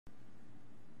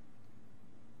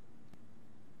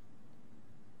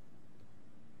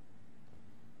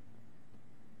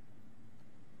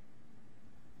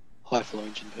High flow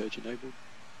engine purge enabled.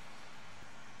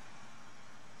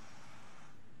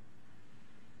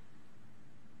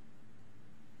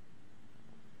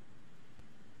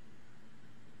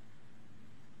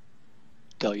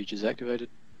 Deluge is activated.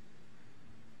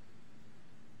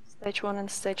 Stage 1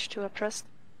 and Stage 2 are pressed.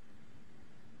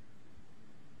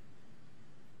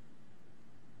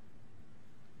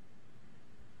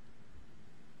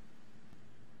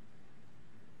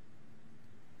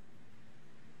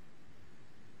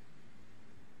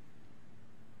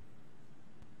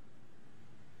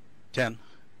 Ten,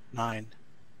 9,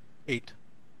 8,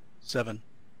 7,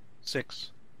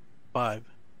 6, 5,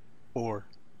 4,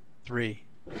 3,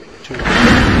 2.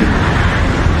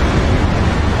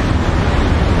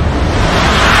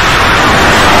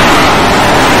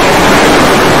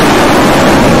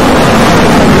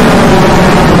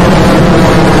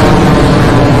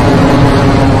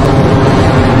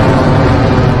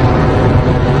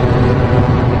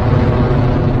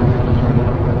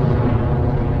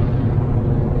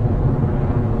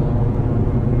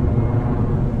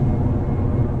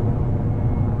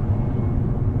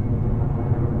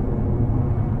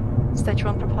 Stage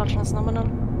 1 propulsion is nominal.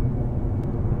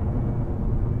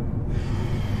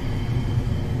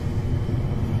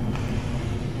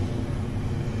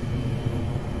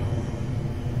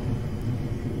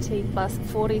 T plus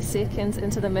 40 seconds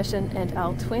into the mission, and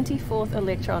our 24th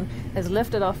Electron has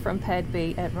lifted off from Pad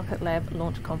B at Rocket Lab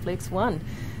Launch Complex 1.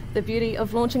 The beauty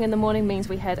of launching in the morning means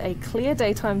we had a clear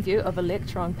daytime view of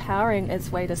Electron powering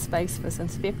its way to space for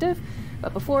Synspective,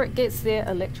 but before it gets there,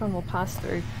 Electron will pass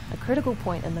through a critical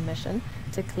point in the mission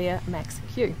to clear max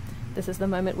Q. This is the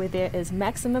moment where there is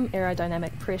maximum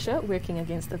aerodynamic pressure working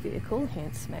against the vehicle,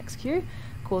 hence max Q,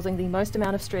 causing the most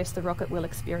amount of stress the rocket will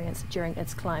experience during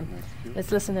its climb.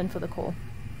 Let's listen in for the call.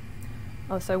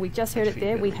 Oh, so we just heard it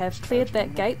there. We have cleared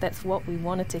that gate. That's what we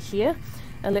wanted to hear.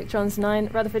 Electron's 9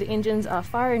 Rutherford engines are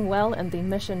firing well, and the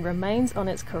mission remains on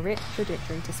its correct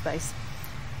trajectory to space.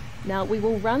 Now we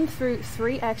will run through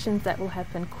 3 actions that will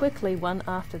happen quickly, one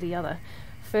after the other.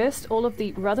 First, all of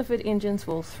the Rutherford engines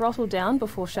will throttle down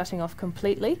before shutting off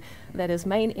completely. That is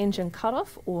main engine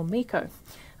cutoff, or MECO.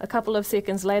 A couple of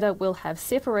seconds later, we'll have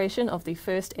separation of the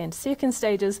first and second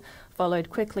stages, followed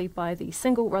quickly by the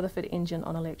single Rutherford engine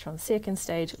on Electron's second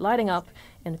stage, lighting up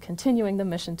and continuing the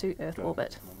mission to Earth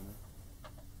orbit.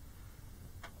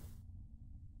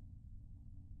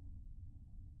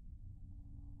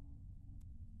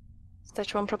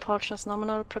 Stage 1 propulsion is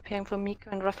nominal, preparing for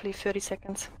MECO in roughly 30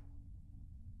 seconds.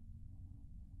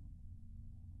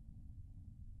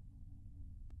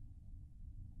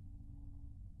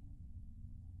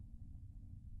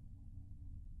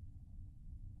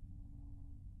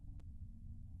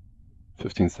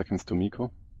 "15 seconds to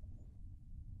MECO."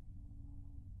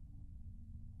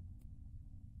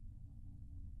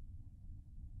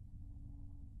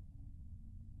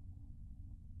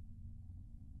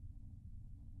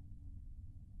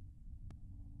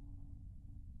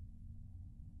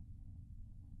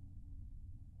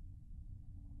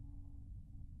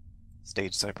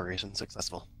 Stage separation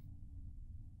successful.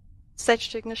 Stage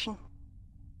to ignition.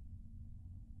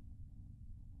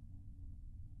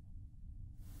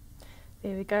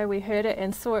 There we go, we heard it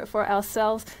and saw it for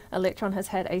ourselves. Electron has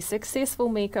had a successful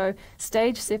MECO,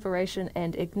 stage separation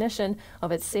and ignition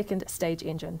of its second stage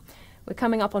engine. We're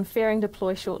coming up on fairing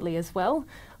deploy shortly as well.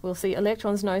 We'll see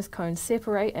Electron's nose cone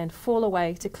separate and fall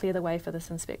away to clear the way for the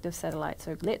Synspective satellite,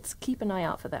 so let's keep an eye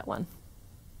out for that one.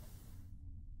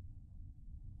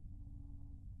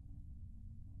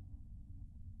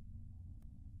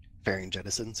 Fairing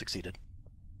jettison succeeded.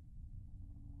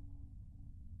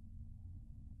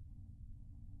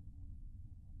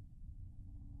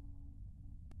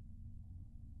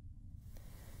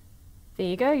 There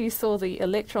you go, you saw the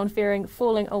Electron fairing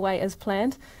falling away as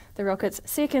planned. The rocket's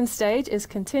second stage is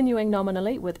continuing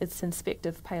nominally with its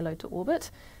Synspective payload to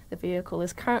orbit. The vehicle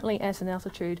is currently at an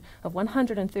altitude of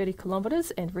 130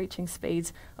 kilometers and reaching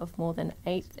speeds of more than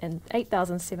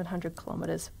 8,700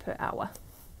 kilometers per hour.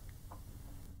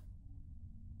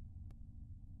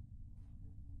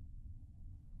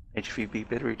 HVB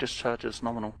battery discharge is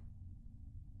nominal.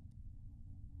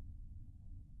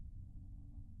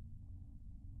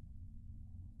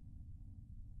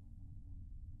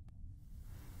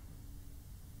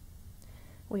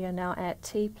 We are now at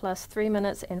T plus 3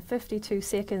 minutes and 52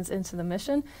 seconds into the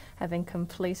mission, having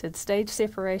completed stage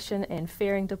separation and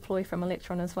fairing deploy from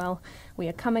Electron as well. We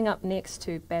are coming up next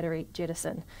to battery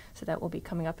jettison, so that will be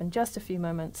coming up in just a few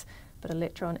moments. But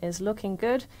Electron is looking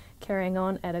good, carrying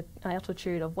on at an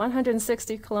altitude of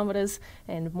 160 kilometers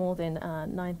and more than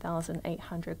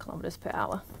 9,800 kilometers per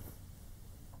hour.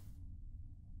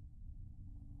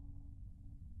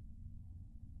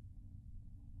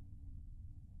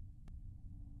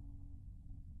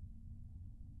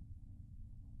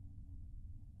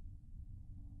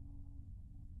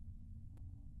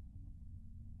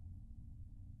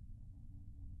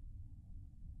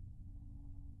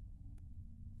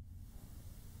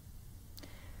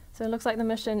 So it looks like the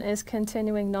mission is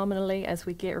continuing nominally as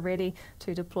we get ready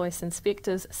to deploy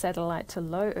Synspective's satellite to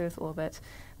low Earth orbit.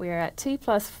 We are at T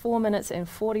plus 4 minutes and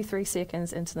 43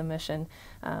 seconds into the mission.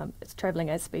 It's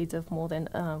traveling at speeds of more than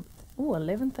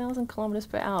 11,000 kilometers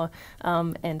per hour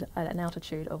and at an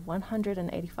altitude of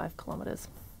 185 kilometers.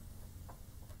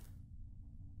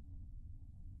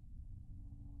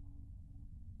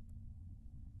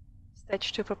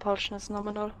 Stage 2 propulsion is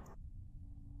nominal.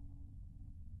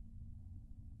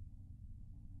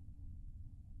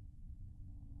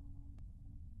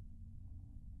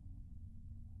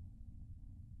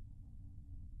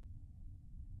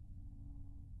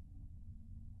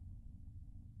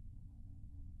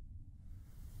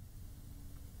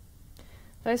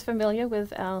 Those familiar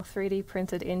with our 3D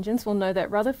printed engines will know that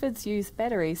Rutherfords use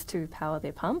batteries to power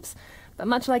their pumps, but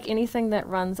much like anything that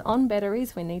runs on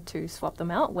batteries, we need to swap them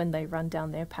out when they run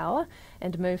down their power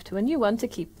and move to a new one to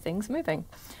keep things moving.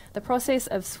 The process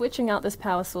of switching out this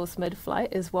power source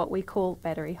mid-flight is what we call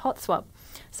battery hot swap.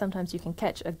 Sometimes you can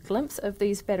catch a glimpse of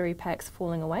these battery packs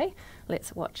falling away.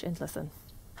 Let's watch and listen.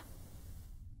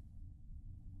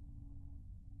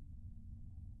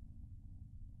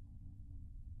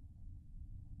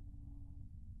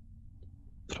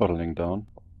 Throttling down.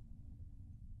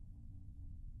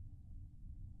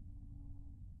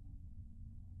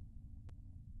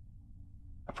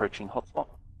 Approaching hotspot.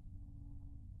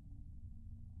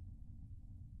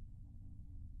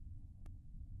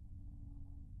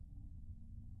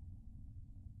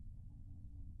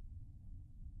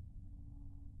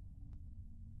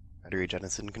 Battery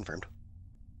jettison confirmed.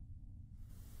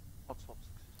 Hotspot.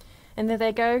 And there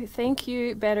they go. Thank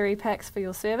you, battery packs, for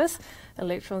your service.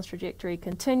 Electron's trajectory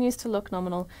continues to look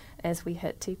nominal as we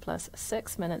hit T plus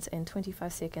 6 minutes and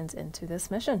 25 seconds into this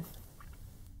mission.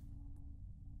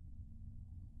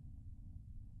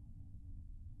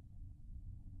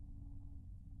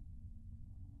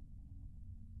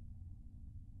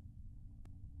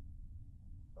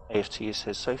 AFT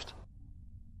says saved.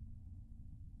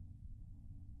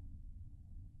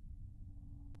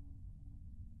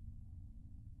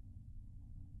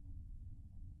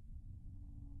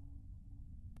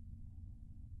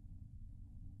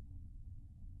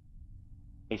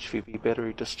 HVB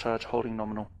battery discharge holding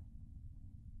nominal.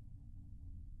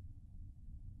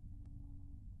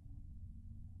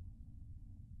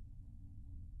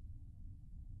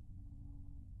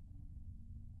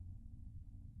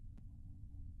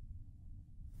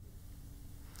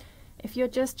 If you're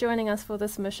just joining us for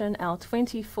this mission, our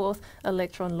 24th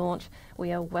Electron launch,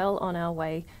 we are well on our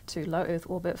way to low Earth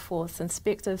orbit for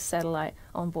Synspective satellite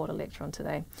on board Electron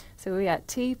today. So we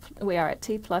are at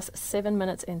T plus 7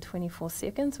 minutes and 24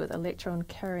 seconds with Electron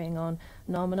carrying on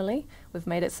nominally. We've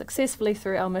made it successfully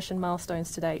through our mission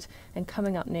milestones to date, and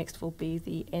coming up next will be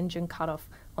the engine cutoff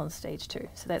on stage 2.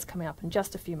 So that's coming up in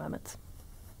just a few moments.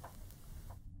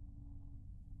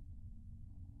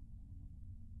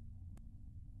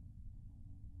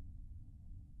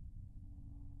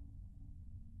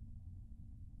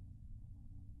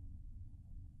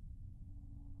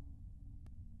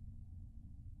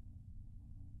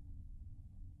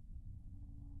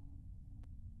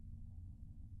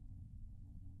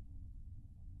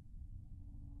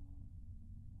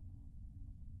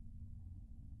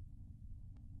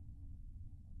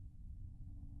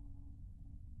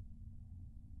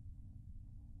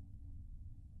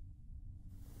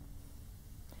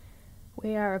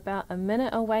 We are about a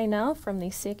minute away now from the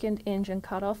second engine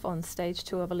cutoff on stage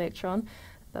 2 of Electron,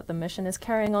 but the mission is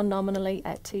carrying on nominally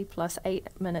at T plus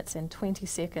 8 minutes and 20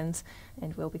 seconds,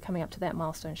 and we'll be coming up to that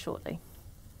milestone shortly.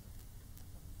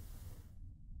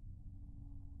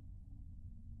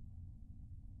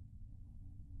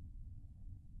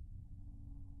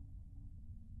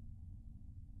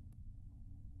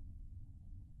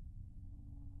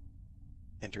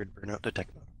 Entered burnout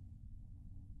detect mode.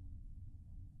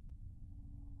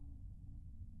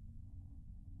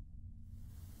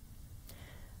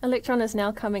 Electron is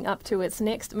now coming up to its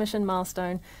next mission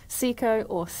milestone, SECO,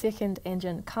 or second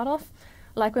engine cutoff.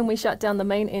 Like when we shut down the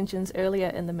main engines earlier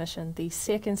in the mission, the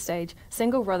second stage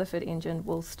single Rutherford engine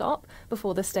will stop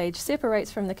before the stage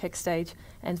separates from the kick stage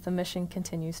and the mission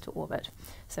continues to orbit.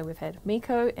 So we've had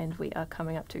MECO and we are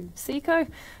coming up to SECO.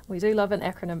 We do love an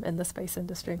acronym in the space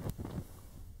industry.